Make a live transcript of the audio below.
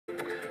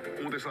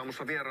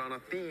Uutisaamussa vieraana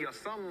Tiia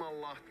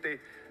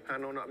Sammallahti.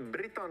 Hän on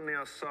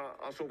Britanniassa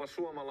asuva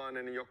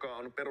suomalainen, joka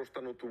on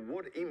perustanut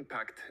What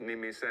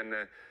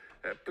Impact-nimisen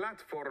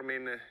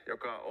platformin,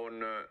 joka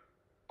on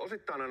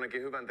osittain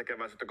ainakin hyvän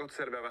tekeväisyyttä. Kohta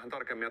selviää vähän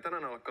tarkemmin. Ja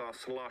tänään alkaa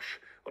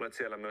Slash. Olet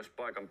siellä myös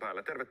paikan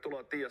päällä.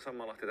 Tervetuloa Tiia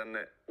Sammallahti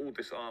tänne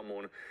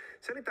Uutisaamuun.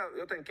 Selitä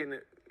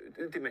jotenkin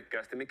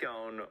ytimekkäästi, mikä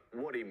on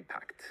What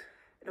Impact?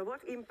 No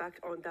What Impact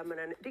on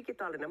tämmöinen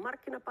digitaalinen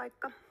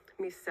markkinapaikka,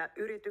 missä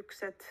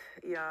yritykset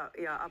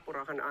ja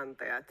apurahan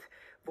antajat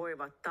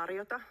voivat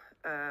tarjota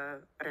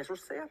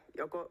resursseja,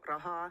 joko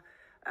rahaa,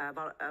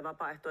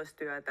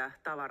 vapaaehtoistyötä,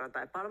 tavara-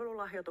 tai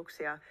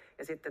palvelulahjoituksia,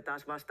 ja sitten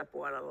taas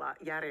vastapuolella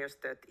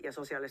järjestöt ja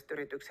sosiaaliset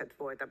yritykset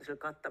voi tämmöisillä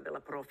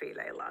kattavilla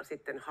profiileillaan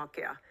sitten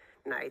hakea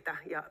näitä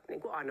ja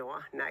niin kuin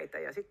anoa näitä,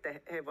 ja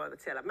sitten he voivat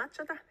siellä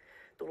matchata,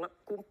 tulla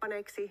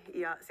kumppaneiksi,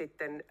 ja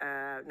sitten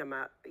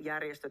nämä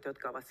järjestöt,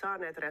 jotka ovat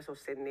saaneet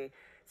resurssin, niin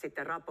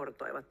sitten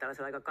raportoivat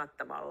tällaisella aika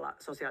kattavalla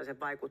sosiaalisen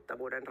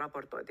vaikuttavuuden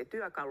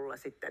raportointityökalulla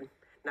sitten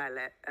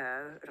näille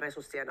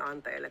resurssien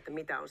antajille, että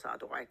mitä on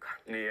saatu aikaan.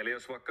 Niin, eli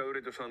jos vaikka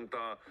yritys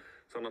antaa,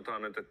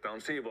 sanotaan nyt, että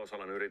on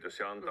siivousalan yritys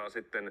ja antaa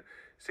sitten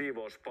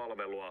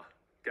siivouspalvelua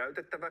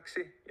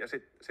käytettäväksi ja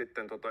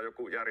sitten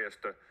joku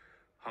järjestö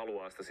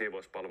haluaa sitä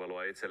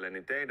siivouspalvelua itselleen,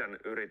 niin teidän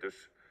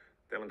yritys,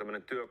 teillä on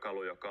tämmöinen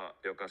työkalu,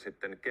 joka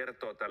sitten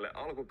kertoo tälle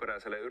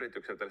alkuperäiselle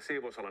yritykselle, tälle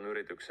siivousalan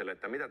yritykselle,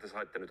 että mitä te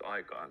saitte nyt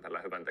aikaan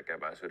tällä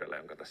hyväntekeväisyydellä,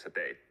 jonka tässä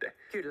teitte.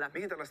 Kyllä.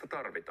 Mihin tällaista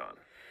tarvitaan?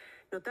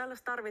 No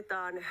tällaista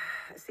tarvitaan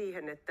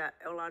siihen, että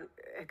ollaan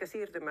ehkä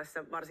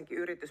siirtymässä varsinkin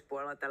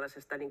yrityspuolella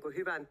tällaisesta niin kuin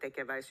hyvän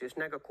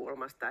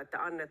tekeväisyysnäkökulmasta,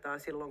 että annetaan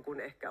silloin, kun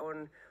ehkä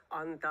on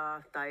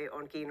antaa tai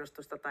on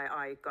kiinnostusta tai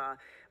aikaa,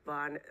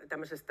 vaan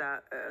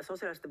tämmöisestä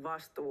sosiaalisten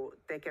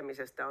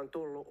vastuutekemisestä on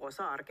tullut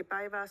osa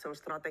arkipäivää. Se on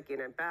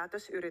strateginen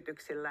päätös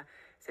yrityksillä.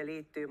 Se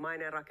liittyy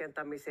maineen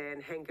rakentamiseen,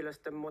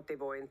 henkilöstön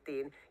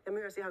motivointiin ja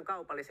myös ihan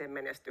kaupalliseen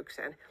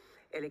menestykseen.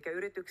 Eli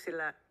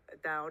yrityksillä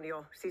tämä on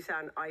jo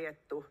sisään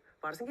ajettu,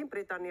 varsinkin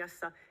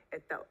Britanniassa,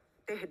 että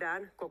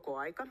tehdään koko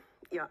aika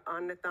ja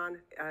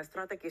annetaan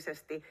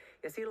strategisesti,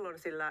 ja silloin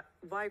sillä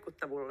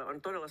vaikuttavuudella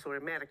on todella suuri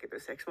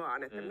merkitys, eikö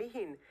vaan, että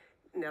mihin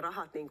ne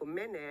rahat niin kuin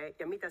menee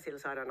ja mitä sillä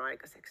saadaan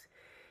aikaiseksi.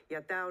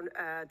 Ja tämä on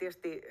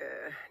tietysti,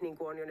 niin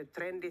kuin on jo nyt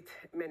trendit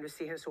mennyt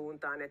siihen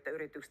suuntaan, että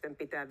yritysten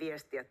pitää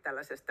viestiä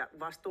tällaisesta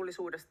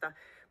vastuullisuudesta,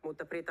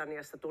 mutta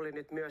Britanniassa tuli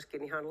nyt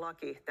myöskin ihan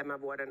laki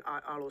tämän vuoden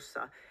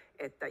alussa,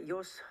 että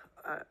jos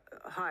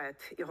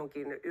haet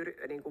johonkin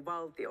niin kuin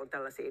valtion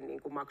tällaisiin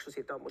niin kuin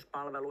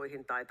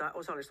maksusitoumuspalveluihin tai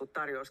osallistut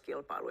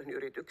tarjouskilpailuihin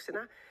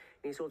yrityksenä,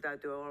 niin sulla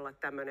täytyy olla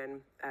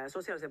tämmöinen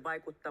sosiaalisen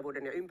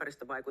vaikuttavuuden ja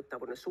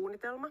ympäristövaikuttavuuden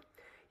suunnitelma.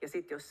 Ja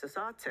sitten jos sä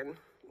saat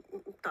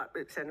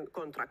sen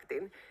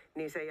kontraktin,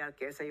 niin sen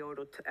jälkeen sä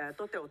joudut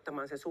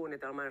toteuttamaan sen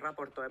suunnitelman ja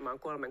raportoimaan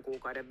 3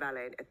 kuukauden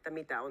välein, että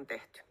mitä on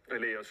tehty.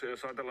 Eli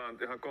jos ajatellaan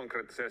ihan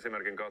konkreettisen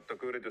esimerkin kautta,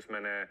 kun yritys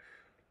menee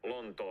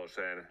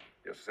Lontooseen,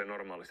 jossa se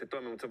normaalisti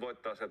toimii, mutta se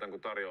voittaa sieltä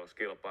jonkun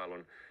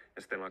tarjouskilpailun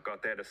ja sitten alkaa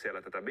tehdä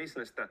siellä tätä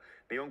bisnestä,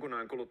 niin jonkun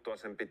ajan kuluttua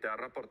sen pitää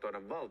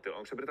raportoida valtiolle.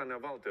 Onko se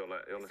Britannian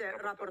valtiolle, jolle se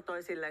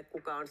raportoi sille,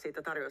 kuka on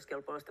siitä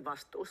tarjouskilpailusta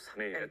vastuussa,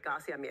 niin, eli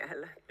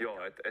asiamiehelle. Joo,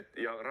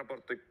 ja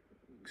raportti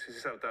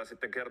sisältää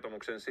sitten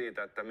kertomuksen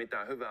siitä, että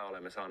mitä hyvää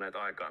olemme saaneet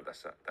aikaan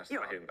tässä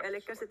lähiympäristössä.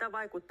 Eli sitä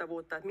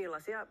vaikuttavuutta, että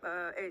millaisia,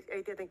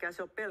 ei tietenkään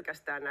se ole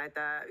pelkästään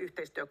näitä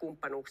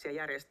yhteistyökumppanuuksia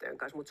järjestöjen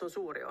kanssa, mutta se on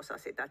suuri osa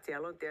sitä. Että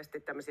siellä on tietysti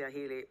tämmöisiä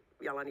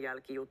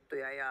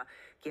hiilijalanjälkijuttuja ja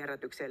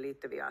kierrätykseen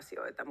liittyviä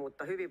asioita,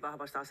 mutta hyvin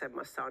vahvassa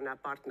asemassa on nämä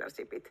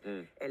partnershipit.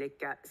 Eli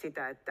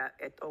sitä, että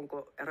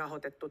onko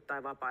rahoitettu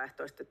tai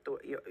vapaaehtoistettu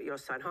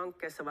jossain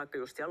hankkeessa, vaikka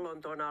just siellä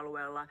Lontoon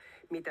alueella,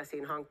 mitä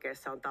siinä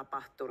hankkeessa on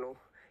tapahtunut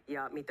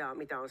ja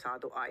mitä on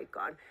saatu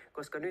aikaan.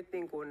 Koska nyt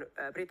niin kuin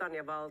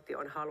Britannian valtio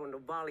on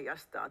halunnut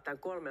valjastaa tämän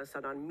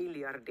 300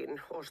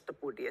 miljardin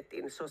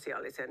ostobudjetin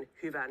sosiaalisen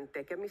hyvän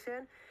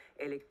tekemiseen.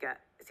 Eli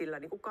sillä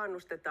niin kuin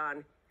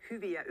kannustetaan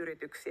hyviä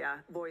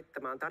yrityksiä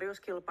voittamaan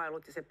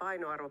tarjouskilpailut, ja se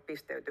painoarvo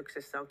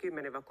pisteytyksessä on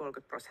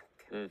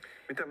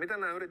 10-30%. Mitä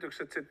nämä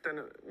yritykset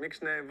sitten,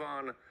 miksi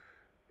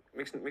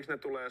ne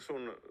tulee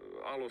sun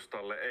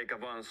alustalle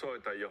eikä vaan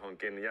soita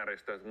johonkin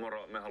järjestöön, että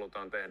moro, me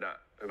halutaan tehdä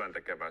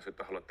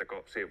hyväntekeväisyyttä,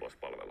 haluatteko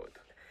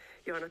siivouspalveluita?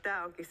 Joo, no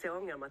tämä onkin se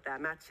ongelma,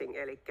 tämä matching,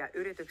 eli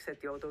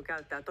yritykset joutuu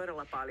käyttämään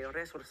todella paljon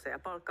resursseja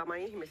palkkaamaan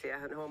ihmisiä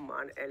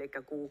hommaan, eli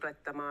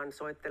googlettamaan,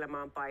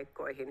 soittelemaan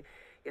paikkoihin,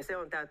 ja se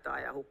on täyttä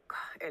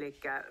ajanhukkaa. Eli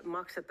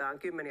maksetaan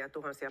 10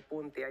 000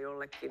 puntia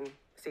jollekin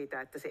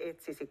siitä, että se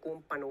etsisi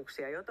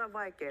kumppanuuksia, jota on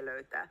vaikea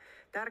löytää.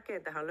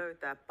 Tärkeintähän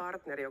löytää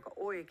partneri, joka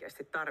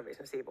oikeasti tarvitsee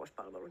sen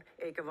siivouspalvelun,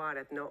 eikä vaan,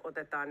 että no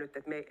otetaan nyt,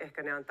 että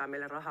ehkä ne antaa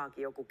meille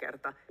rahaakin joku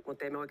kerta,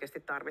 mutta ei me oikeasti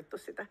tarvittu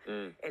sitä.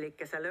 Eli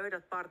sä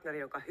löydät partneri,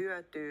 joka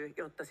hyötyy,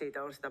 jotta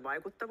siitä on sitä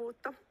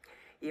vaikuttavuutta.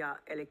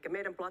 Eli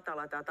meidän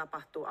platalla tämä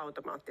tapahtuu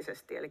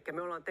automaattisesti. Eli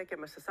me ollaan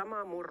tekemässä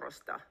samaa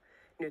murrosta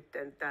nyt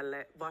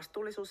tälle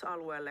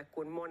vastuullisuusalueelle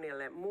kuin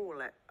monelle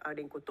muulle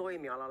niin kuin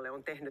toimialalle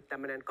on tehnyt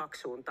tämmöinen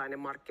kaksisuuntainen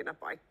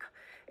markkinapaikka.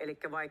 Eli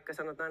vaikka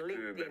sanotaan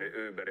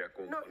LinkedIn... Uber ja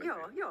kumppanit.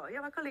 No joo,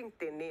 ja vaikka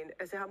LinkedIn, niin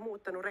sehän on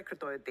muuttanut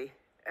rekrytointi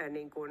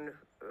niin kuin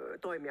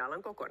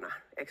toimialan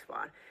kokonaan, eikö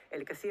vaan?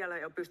 Eli siellä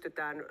jo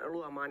pystytään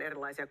luomaan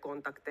erilaisia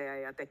kontakteja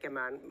ja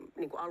tekemään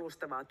niin kuin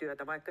alustavaa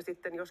työtä, vaikka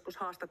sitten joskus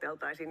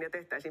haastateltaisiin ja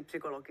tehtäisiin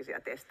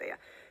psykologisia testejä.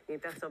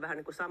 Niin tässä on vähän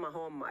niin kuin sama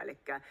homma, eli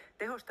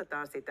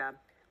tehostetaan sitä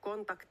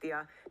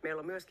kontaktia. Meillä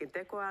on myöskin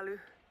tekoäly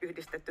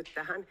yhdistetty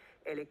tähän,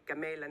 eli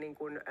meillä niin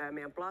kuin,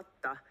 meidän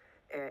platta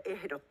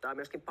ehdottaa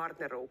myöskin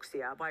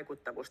partneruuksia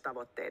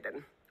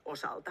vaikuttavuustavoitteiden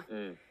osalta.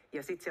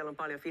 Ja sitten siellä on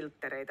paljon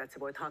filttereitä, että sä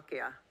voit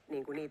hakea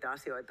niin kuin niitä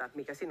asioita,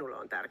 mikä sinulle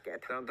on tärkeää.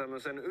 Tämä on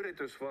tämmöisen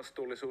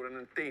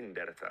yritysvastuullisuuden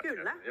Tinder.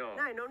 Kyllä,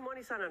 näin on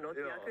moni sanonut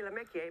ja kyllä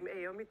mekin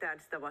ei ole mitään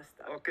sitä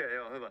vastaan. Okei,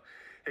 joo, hyvä.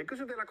 Hei,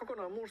 kysyn vielä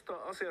kokonaan muusta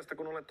asiasta,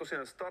 kun olet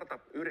tosiaan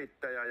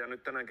startup-yrittäjä ja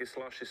nyt tänäänkin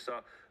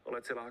Slashissa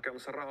olet siellä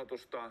hakemassa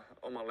rahoitusta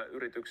omalle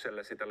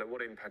yrityksellesi, tälle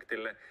What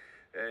Impactille.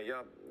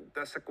 Ja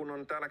tässä kun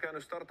on täällä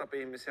käynyt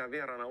startup-ihmisiä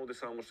vieraana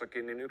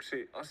Uutisaamussakin, niin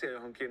yksi asia,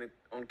 johon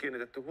on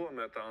kiinnitetty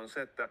huomiota, on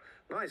se, että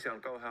naisia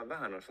on kauhean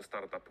vähän noissa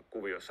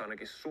startup-kuvioissa,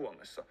 ainakin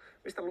Suomessa.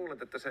 Mistä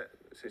luulet, että se,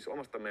 siis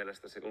omasta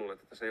mielestäsi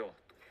luulet, että se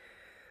johtuu?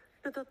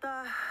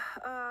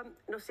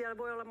 No siellä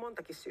voi olla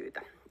montakin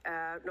syytä.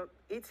 No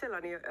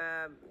itselläni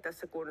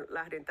tässä kun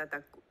lähdin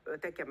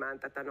tekemään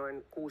tätä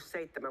noin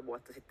 6-7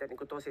 vuotta sitten niin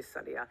kuin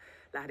tosissani ja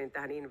lähdin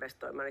tähän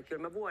investoimaan, niin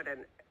kyllä mä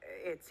vuoden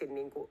etsin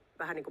niin kuin,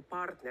 vähän niin kuin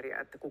partneria,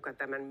 että kuka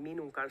tämän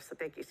minun kanssa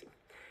tekisi.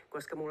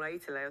 Koska mulla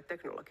itsellä ei ole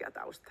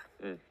teknologiataustaa.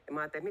 Ja mä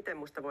ajattelin, miten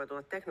musta voi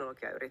tulla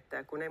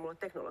teknologiayrittäjä, kun ei mulla ole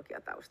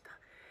teknologiataustaa.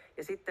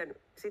 Ja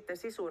sitten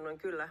sisuunnoin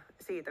kyllä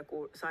siitä,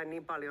 kun sain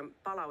niin paljon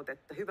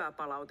palautetta, hyvää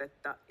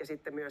palautetta ja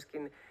sitten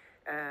myöskin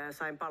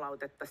sain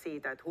palautetta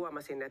siitä, että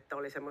huomasin, että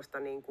oli semmoista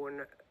niin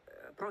kuin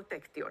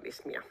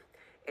protektionismia.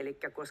 Eli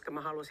koska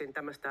mä halusin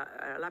tämmöistä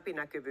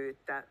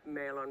läpinäkyvyyttä,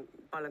 meillä on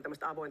paljon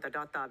tämmöistä avointa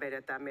dataa,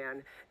 vedetään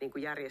meidän niin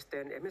kuin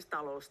järjestöjen esimerkiksi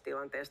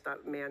taloustilanteesta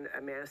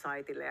meidän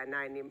saitille ja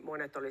näin, niin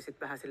monet oli sitten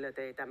vähän silleen,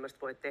 että ei tämmöistä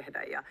voi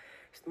tehdä. Ja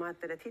sitten mä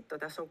ajattelin, että hitto,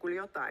 tässä on kyllä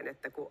jotain,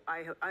 että kun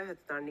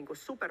aiheutetaan niin kuin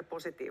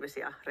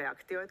superpositiivisia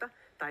reaktioita,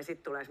 tai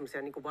sitten tulee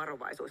semmoisia niin kuin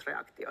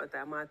varovaisuusreaktioita,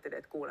 ja mä ajattelin,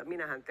 että kuule,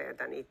 minähän teen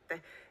tämän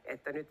itse,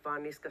 että nyt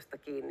vaan niskasta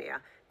kiinni,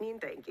 ja niin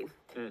teinkin.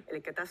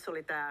 Eli tässä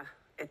oli tämä,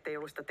 ettei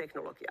ollut sitä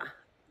teknologiaa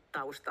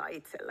taustaa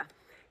itsellä.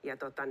 Ja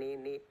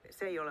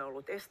se ei ole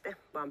ollut este,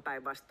 vaan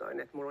päinvastoin,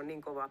 että mulla on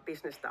niin kova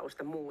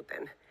bisnestausta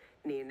muuten,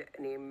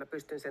 niin mä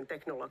pystyn sen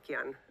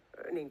teknologian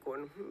niin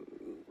kuin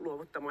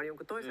luovuttamaan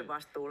jonkun toisen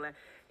vastuulle.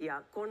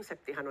 Ja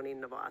konseptihan on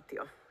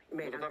innovaatio.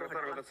 Mutta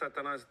tarkoitatko sä,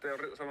 että naiset ei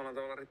ole samalla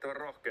tavalla riittävän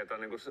rohkeita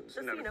niin kuin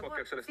sinä nyt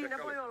poikkeuksellisesti?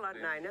 Siinä voi olla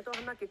näin. Että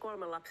olen mäkin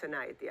 3 lapsen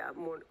äiti ja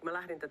kun mä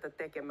lähdin tätä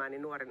tekemään,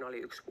 niin nuorin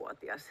oli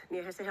 1-vuotias. Niin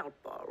eihän se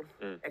helppoa ollut,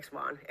 eks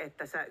vaan?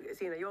 Että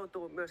siinä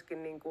joutuu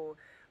myöskin niin kuin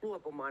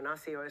luopumaan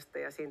asioista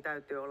ja siinä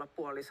täytyy olla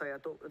puoliso ja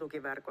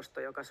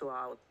tukiverkosto, joka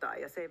sua auttaa.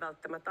 Ja se ei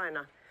välttämättä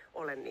aina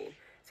ole niin.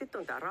 Sitten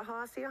on tämä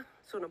raha-asia.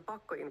 Sun on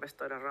pakko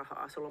investoida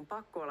rahaa. Sulla on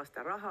pakko olla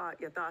sitä rahaa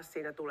ja taas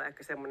siinä tulee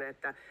ehkä semmoinen,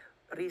 että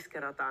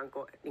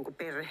riskerataanko niin kuin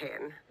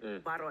perheen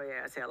varoja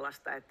ja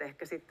sellaista, että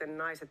ehkä sitten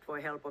naiset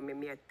voi helpommin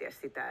miettiä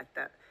sitä,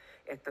 että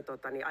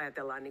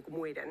ajatellaan niin kuin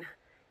muiden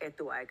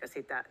etua eikä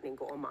sitä niin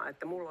kuin omaa.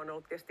 Että mulla on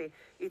ollut tietysti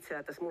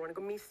itsellä tässä, mulla on niin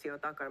kuin missio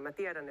takana. Mä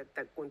tiedän,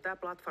 että kun tämä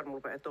platform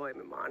rupeaa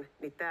toimimaan,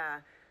 niin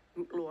tämä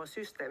luo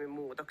systeemin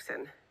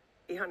muutoksen.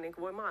 Ihan niin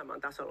kuin voi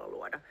maailman tasolla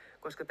luoda,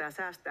 koska tämä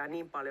säästää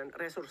niin paljon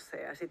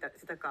resursseja ja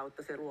sitä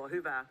kautta se luo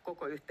hyvää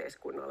koko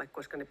yhteiskunnalle,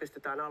 koska ne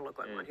pystytään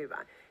allokoimaan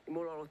hyvään. Niin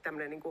mulla on ollut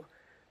tämmöinen niin kuin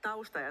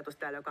tausta-ajatus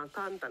täällä, joka on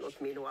kantanut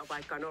minua,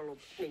 vaikka on ollut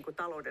niin kuin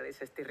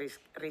taloudellisesti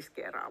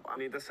riskeeraavaa.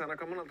 Niin tässä on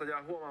aika monelta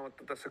jää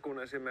huomaamatta tässä,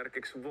 kun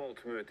esimerkiksi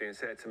Volt myytiin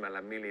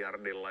 7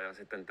 miljardilla ja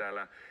sitten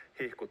täällä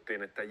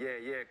hihkuttiin, että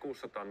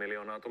 600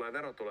 miljoonaa tulee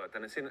verotuloja,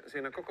 niin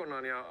siinä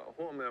kokonaan ja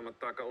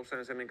huomioimatta aika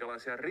usein se,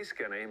 minkälaisia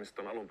riskejä ne ihmiset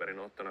on alun perin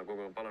ottanut,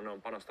 kuinka paljon ne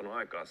on panostanut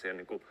aikaa siihen,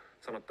 niin kuin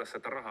sanot tässä,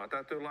 että rahaa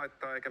täytyy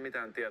laittaa eikä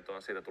mitään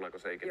tietoa siitä, tuleeko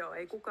se ikinä. Joo,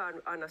 ei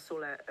kukaan anna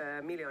sulle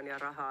miljoonia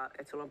rahaa,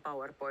 että sulla on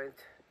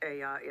PowerPoint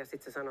ja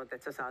sitten sä sanot,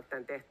 että sä saat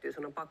tämän tehtyä.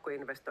 Sun on pakko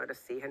investoida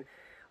siihen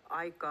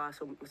aikaa,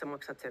 sä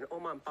maksat sen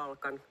oman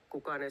palkan,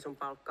 kukaan ei sun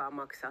palkkaa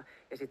maksa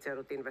ja sitten sä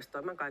joudut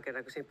investoimaan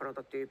kaikenlaisiin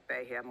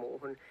prototyyppeihin ja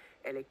muuhun.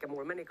 Eli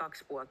mulla meni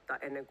 2 vuotta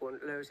ennen kuin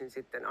löysin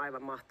sitten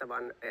aivan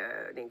mahtavan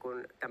niin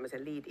kuin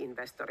tämmöisen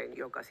lead-investorin,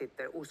 joka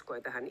sitten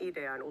uskoi tähän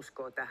ideaan,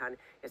 uskoo tähän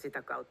ja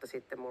sitä kautta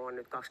sitten mulla on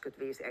nyt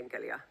 25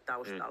 enkeliä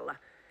taustalla.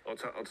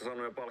 Oletko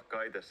saanut jo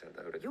palkkaa itse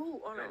sieltä yrityksestä?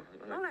 Juu, olen.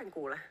 No. Olen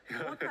kuule.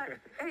 Mutta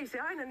ei se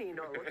aina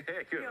niin ollut.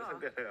 Ei, kyllä se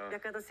tiedä, joo. Ja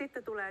kato,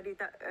 sitten tulee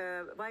niitä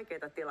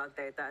vaikeita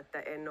tilanteita, että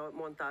en ole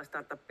montaa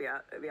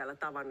startuppia vielä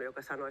tavannut,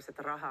 joka sanoisi,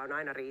 että rahaa on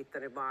aina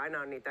riittänyt, vaan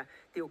aina on niitä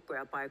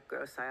tiukkoja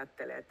paikkoja, joissa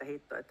ajattelee, että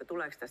hitto, että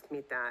tuleeko tästä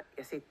mitään.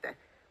 Ja sitten,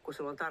 kun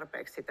sulla on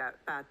tarpeeksi sitä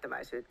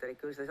päättäväisyyttä, niin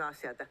kyllä se saa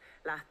sieltä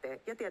lähteä.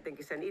 Ja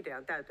tietenkin sen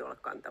idean täytyy olla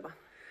kantava.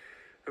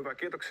 Hyvä,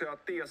 kiitoksia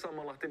Tiia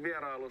Sammallahti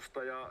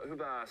vierailusta ja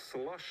hyvää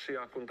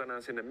slashia, kun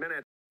tänään sinne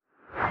menet.